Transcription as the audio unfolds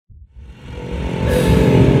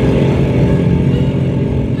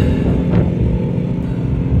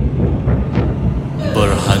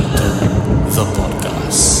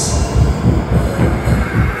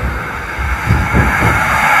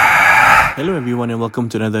everyone, and welcome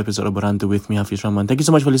to another episode of Berhantu with me, Hafiz Rahman. Thank you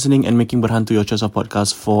so much for listening and making Berhantu your choice of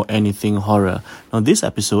podcast for anything horror. Now, this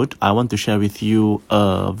episode, I want to share with you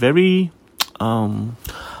a very, I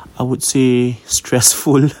would say,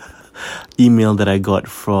 stressful email that I got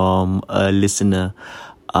from a listener.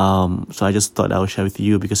 So I just thought I would share with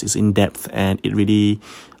you because it's in depth and it really,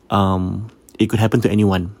 it could happen to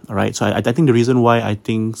anyone. All right. So I think the reason why I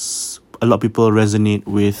think a lot of people resonate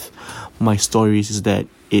with my stories is that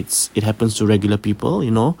it happens to regular people,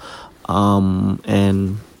 you know.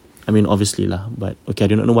 And I mean, obviously lah. But okay, I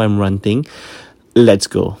do not know why I'm ranting. Let's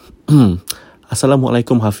go.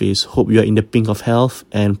 Assalamualaikum Hafiz. Hope you are in the pink of health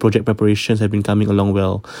and project preparations have been coming along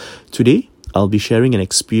well. Today, I'll be sharing an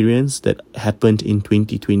experience that happened in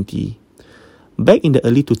 2020. Back in the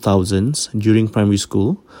early 2000s, during primary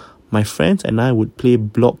school, my friends and I would play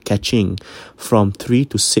block catching from 3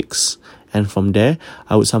 to 6. And from there,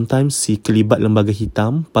 I would sometimes see kelibat lembaga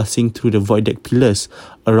hitam passing through the void deck pillars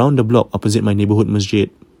around the block opposite my neighbourhood masjid,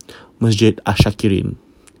 Masjid Ashakirin.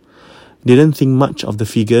 Didn't think much of the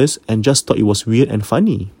figures and just thought it was weird and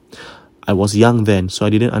funny. I was young then, so I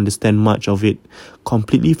didn't understand much of it.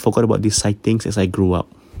 Completely forgot about these sightings as I grew up.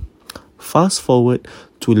 Fast forward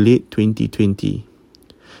to late 2020.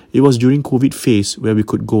 It was during COVID phase where we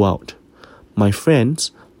could go out. My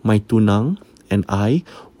friends, my tunang, and I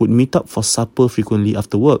would meet up for supper frequently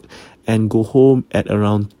after work and go home at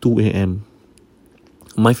around 2 a.m.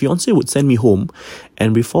 My fiancé would send me home,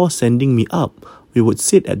 and before sending me up, we would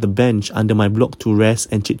sit at the bench under my block to rest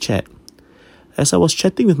and chit-chat. As I was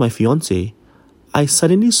chatting with my fiancé, I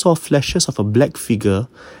suddenly saw flashes of a black figure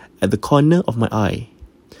at the corner of my eye.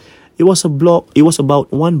 It was about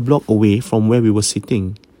 1 block away from where we were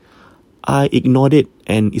sitting. I ignored it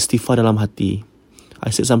and istighfar dalam hati. I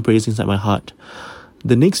said some prayers inside my heart.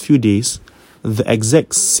 The next few days, the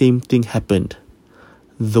exact same thing happened.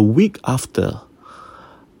 The week after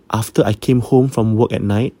I came home from work at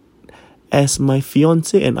night, as my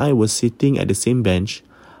fiancé and I were sitting at the same bench,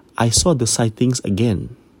 I saw the sightings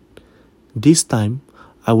again. This time,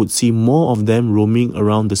 I would see more of them roaming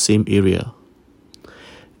around the same area.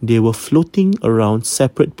 They were floating around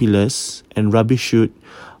separate pillars and rubbish chute,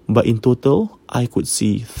 but in total, I could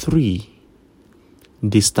see 3.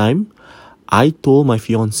 This time, I told my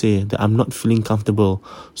fiancé that I'm not feeling comfortable,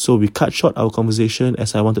 so we cut short our conversation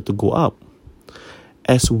as I wanted to go up.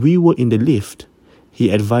 As we were in the lift, he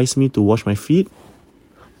advised me to wash my feet,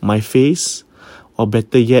 my face, or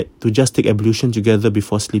better yet, to just take ablution together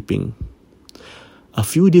before sleeping. A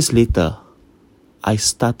few days later, I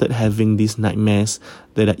started having these nightmares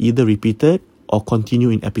that are either repeated or continue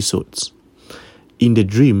in episodes. In the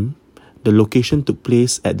dream, the location took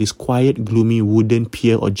place at this quiet, gloomy wooden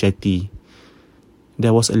pier or jetty.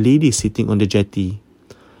 There was a lady sitting on the jetty.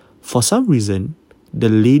 For some reason, the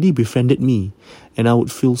lady befriended me, and I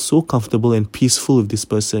would feel so comfortable and peaceful with this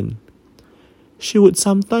person. She would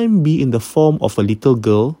sometimes be in the form of a little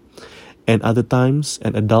girl, and other times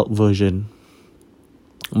an adult version.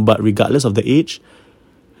 But regardless of the age,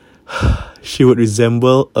 she would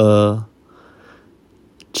resemble a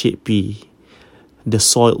Cik P. The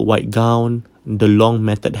soiled white gown, the long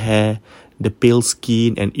matted hair, the pale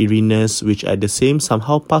skin and eeriness which at the same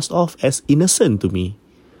somehow passed off as innocent to me.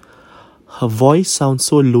 Her voice sounds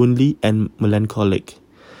so lonely and melancholic.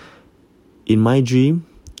 In my dream,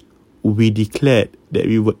 we declared that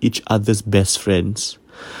we were each other's best friends.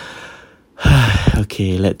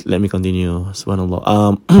 Okay, let me continue.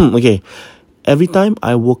 Subhanallah. Okay. Every time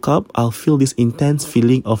I woke up, I'll feel this intense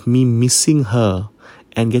feeling of me missing her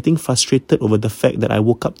and getting frustrated over the fact that I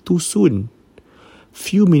woke up too soon.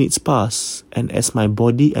 Few minutes passed, and as my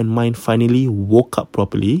body and mind finally woke up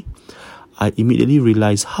properly, I immediately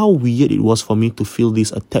realized how weird it was for me to feel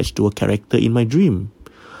this attached to a character in my dream.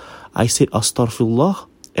 I said Astaghfirullah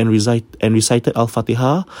and recited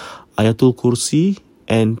Al-Fatihah, Ayatul Kursi,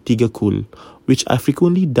 and Tiga Kul, which I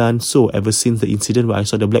frequently done so ever since the incident where I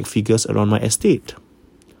saw the black figures around my estate.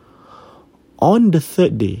 On the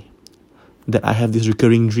 3rd day that I have this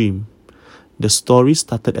recurring dream, the story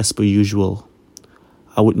started as per usual.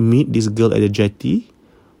 I would meet this girl at the jetty,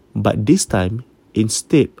 but this time,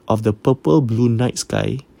 instead of the purple-blue night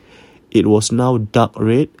sky, it was now dark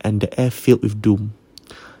red and the air filled with doom.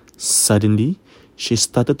 Suddenly, she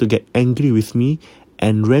started to get angry with me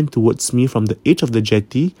and ran towards me from the edge of the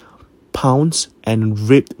jetty, pounced and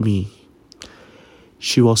raped me.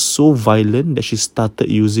 She was so violent that she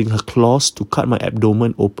started using her claws to cut my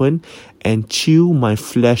abdomen open and chew my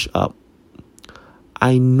flesh up.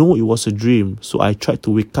 I know it was a dream, so I tried to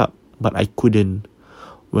wake up, but I couldn't.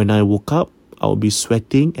 When I woke up, I would be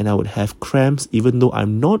sweating and I would have cramps even though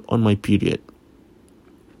I'm not on my period.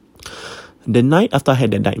 The night after I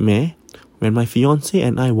had that nightmare, when my fiance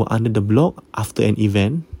and I were under the block after an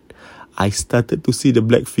event, I started to see the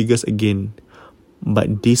black figures again.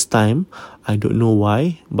 But this time, I don't know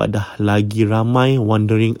why, but dah lagi ramai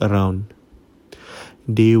wandering around.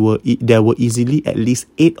 There were easily at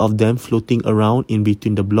least 8 of them floating around in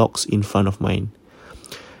between the blocks in front of mine.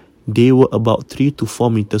 They were about 3 to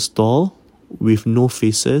 4 meters tall, with no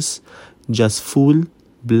faces, just full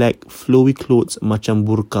black flowy clothes macam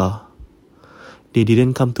burqa. They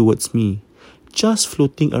didn't come towards me, just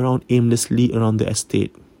floating around aimlessly around the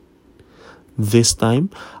estate. This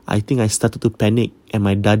time, I think I started to panic and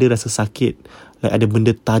my dada rasa sakit, like ada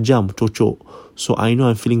benda tajam cocok. So I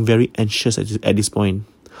know I'm feeling very anxious at this point.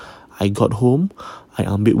 I got home, I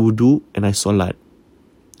ambil wudu and I solat.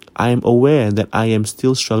 I am aware that I am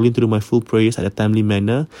still struggling to do my full prayers at a timely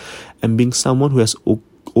manner, and being someone who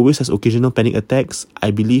always has occasional panic attacks,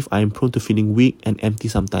 I believe I am prone to feeling weak and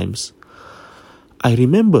empty sometimes. I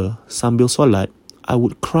remember sambil solat, I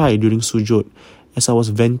would cry during sujud as I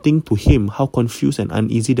was venting to him how confused and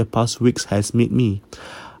uneasy the past weeks has made me.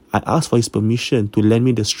 I asked for his permission to lend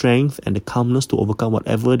me the strength and the calmness to overcome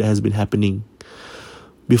whatever that has been happening.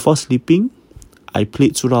 Before sleeping, I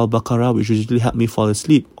played Surah Al-Baqarah, which usually helped me fall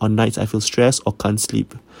asleep on nights I feel stressed or can't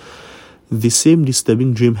sleep. The same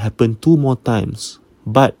disturbing dream happened 2 more times,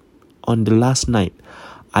 but on the last night,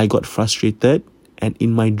 I got frustrated, and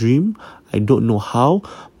in my dream, I don't know how,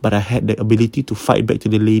 but I had the ability to fight back to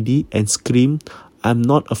the lady and scream, "I'm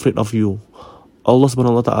not afraid of you. Allah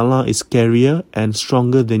subhanahu wa ta'ala is scarier and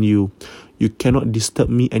stronger than you. You cannot disturb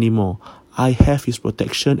me anymore. I have his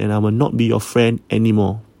protection and I will not be your friend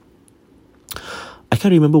anymore." I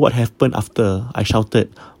can't remember what happened after I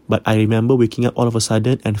shouted, but I remember waking up all of a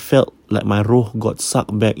sudden and felt like my roh got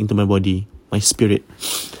sucked back into my body, my spirit.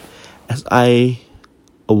 As I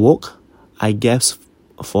awoke, I gasped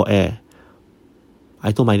for air. I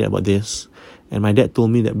told my dad about this, and my dad told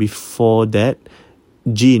me that before that,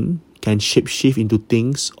 jinn can shapeshift into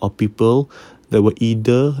things or people that will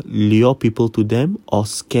either lure people to them or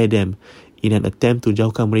scare them in an attempt to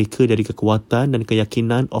jauhkan mereka dari kekuatan dan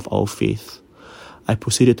keyakinan of our faith. I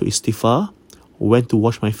proceeded to istighfar, went to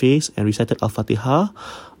wash my face and recited Al-Fatihah,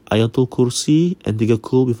 Ayatul Kursi and 3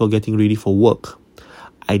 Qul before getting ready for work.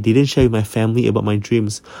 I didn't share with my family about my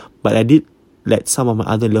dreams, but I did let some of my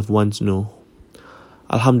other loved ones know.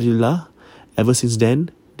 Alhamdulillah, ever since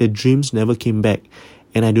then, the dreams never came back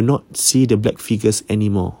and I do not see the black figures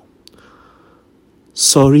anymore.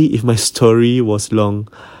 Sorry if my story was long.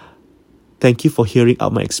 Thank you for hearing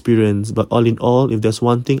out my experience, but all in all, if there's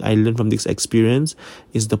one thing I learned from this experience,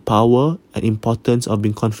 is the power and importance of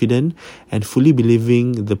being confident and fully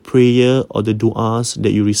believing the prayer or the du'as that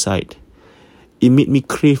you recite. It made me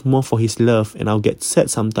crave more for his love, and I'll get sad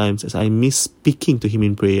sometimes as I miss speaking to him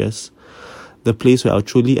in prayers, the place where I'll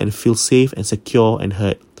truly and feel safe and secure and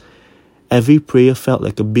heard. Every prayer felt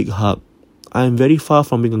like a big hug. I am very far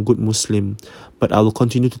from being a good Muslim, but I will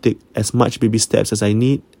continue to take as much baby steps as I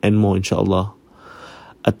need and more, inshallah.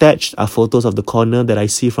 Attached are photos of the corner that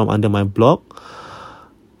I see from under my block,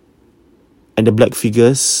 and the black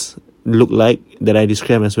figures look like that I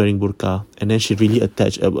described as wearing burqa. And then she really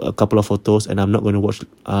attached a couple of photos, and I'm not going to watch.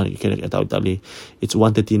 It's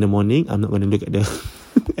 1:30 in the morning. I'm not going to look at the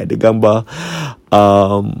at the gambar.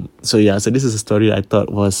 So this is a story that I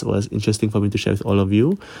thought was interesting for me to share with all of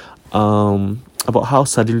you. About how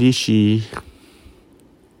suddenly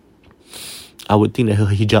I would think that her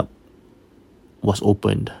hijab was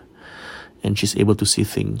opened and she's able to see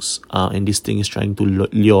things, and this thing is trying to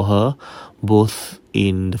lure her both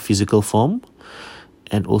in the physical form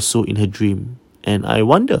and also in her dream. And I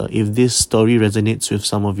wonder if this story resonates with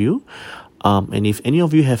some of you, and if any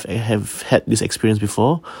of you have had this experience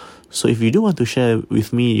before. So if you do want to share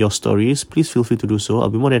with me your stories, please feel free to do so. I'll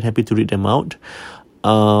be more than happy to read them out.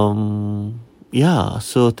 So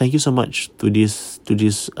thank you so much to this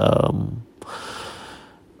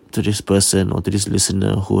person or to this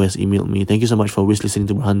listener who has emailed me. Thank you so much for always listening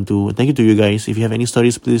to Berhantu. Thank you to you guys. If you have any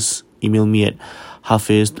stories, please email me at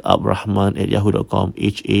hafizabdrahman@yahoo.com,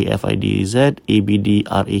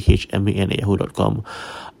 hafizabdrahman@yahoo.com.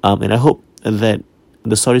 And I hope that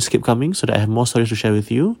the stories keep coming so that I have more stories to share with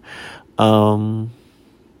you.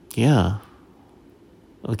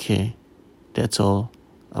 Okay, that's all.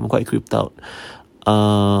 I'm quite creeped out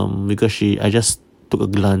because I just took a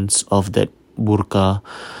glance of that burqa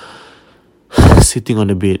sitting on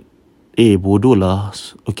the bed. Bodoh lah.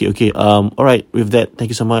 Okay. Alright, with that, thank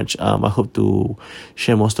you so much. I hope to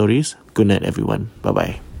share more stories. Good night, everyone.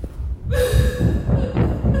 Bye-bye.